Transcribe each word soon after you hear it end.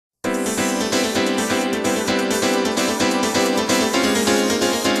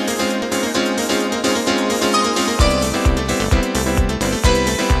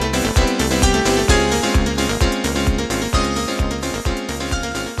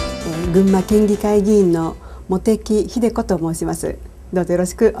群馬県議会議員の茂木英子と申します。どうぞよろ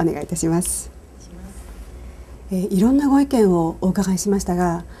しくお願いいたします。いろんなご意見をお伺いしました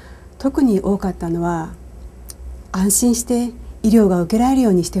が、特に多かったのは安心して医療が受けられるよ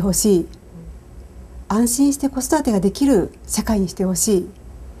うにしてほしい、安心して子育てができる社会にしてほしい、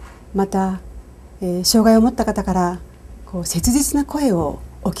また、障害を持った方から切実な声を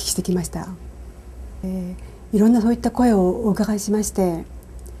お聞きしてきました。いろんなそういった声をお伺いしまして、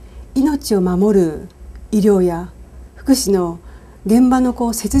命を守る医療や福祉の現場の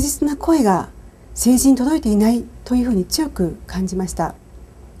切実な声が政治に届いていないというふうに強く感じました。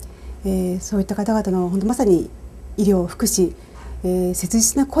そういった方々の本当まさに医療福祉、切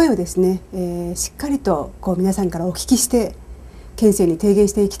実な声をですね、しっかりと皆さんからお聞きして県政に提言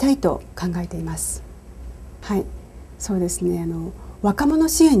していきたいと考えています。はい、そうですね。若者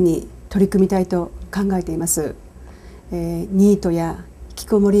支援に取り組みたいと考えています。ニートや引き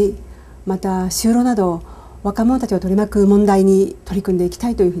こもり、また就労など若者たちを取り巻く問題に取り組んでいきた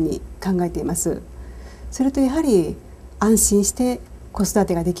いというふうに考えています。それとやはり安心して子育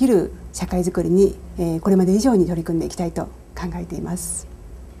てができる社会づくりに、これまで以上に取り組んでいきたいと考えています。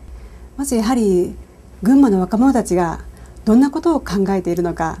まずやはり群馬の若者たちがどんなことを考えている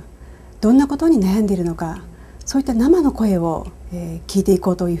のか、どんなことに悩んでいるのか、そういった生の声を、聞いてい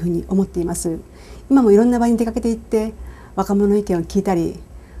こうというふうに思っています。今もいろんな場に出かけていって若者の意見を聞いたり、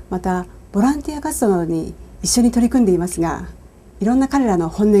またボランティア活動などに一緒に取り組んでいますが、いろんな彼らの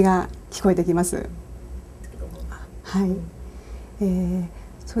本音が聞こえてきます。はい、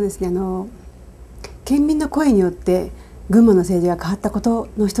そうですね。県民の声によって群馬の政治が変わったこと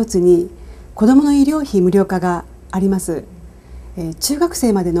の一つに、子どもの医療費無料化があります。中学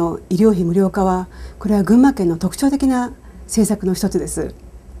生までの医療費無料化は、これは群馬県の特徴的な政策の一つです。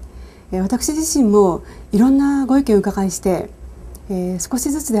私自身もいろんなご意見を伺いして、少し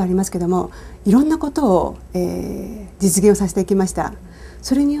ずつではありますけども、いろんなことを、実現をさせてきました。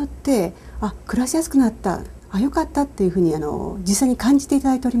それによって暮らしやすくなった、良かったっていうふうに実際に感じていた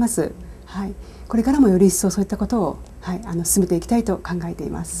だいております。はい、これからもより一層そういったことを、進めていきたいと考えてい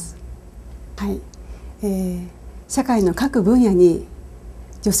ます。はい、社会の各分野に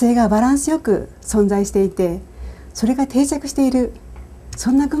女性がバランスよく存在していて、それが定着している、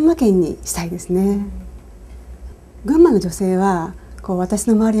そんな群馬県にしたいですね。群馬の女性は私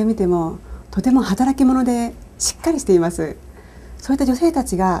の周りを見てもとても働き者でしっかりしています。そういった女性た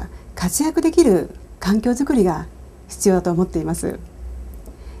ちが活躍できる環境づくりが必要だと思っています。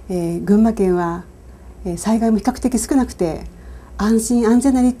群馬県は災害も比較的少なくて安心安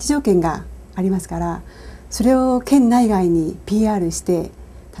全な立地条件がありますから、それを県内外に PR して、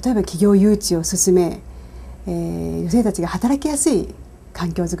例えば企業誘致を進め、女性たちが働きやすい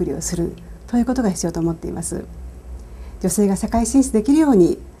環境づくりをするということが必要と思っています。女性が社会進出できるよう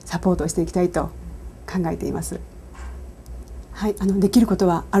にサポートをしていきたいと考えています。はい、できること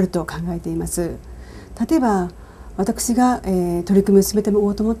はあると考えています。例えば私が、取り組みを進めていこ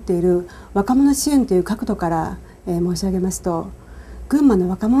うと思っている若者支援という角度から、申し上げますと、群馬の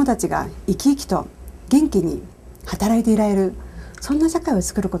若者たちが生き生きと元気に働いていられる、そんな社会を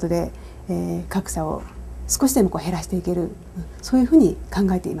作ることで、格差を少しでも減らしていける、そういうふうに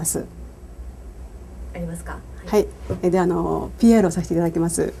考えています。ありますか？はい、でPR をさせていただきま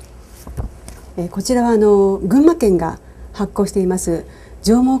す。こちらは群馬県が発行しています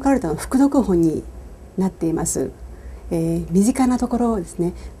上毛かるたの副読本になっています。身近なところです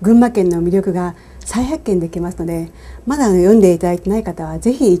ね、群馬県の魅力が再発見できますので、まだ読んでいただいてない方は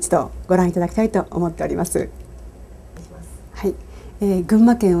ぜひ一度ご覧いただきたいと思っております。はい、群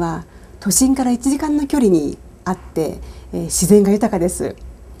馬県は都心から1時間の距離にあって、自然が豊かです。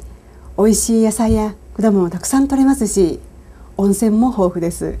美味しい野菜や果物もたくさん取れますし、温泉も豊富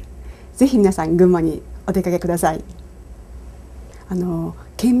です。ぜひ皆さん群馬にお出かけください。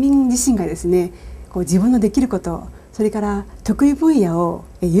県民自身がですね、自分のできること、それから得意分野を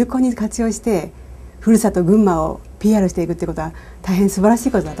有効に活用してふるさと群馬を PR していくということは大変素晴らし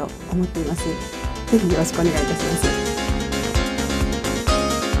いことだと思っています。ぜひよろしくお願いいたします。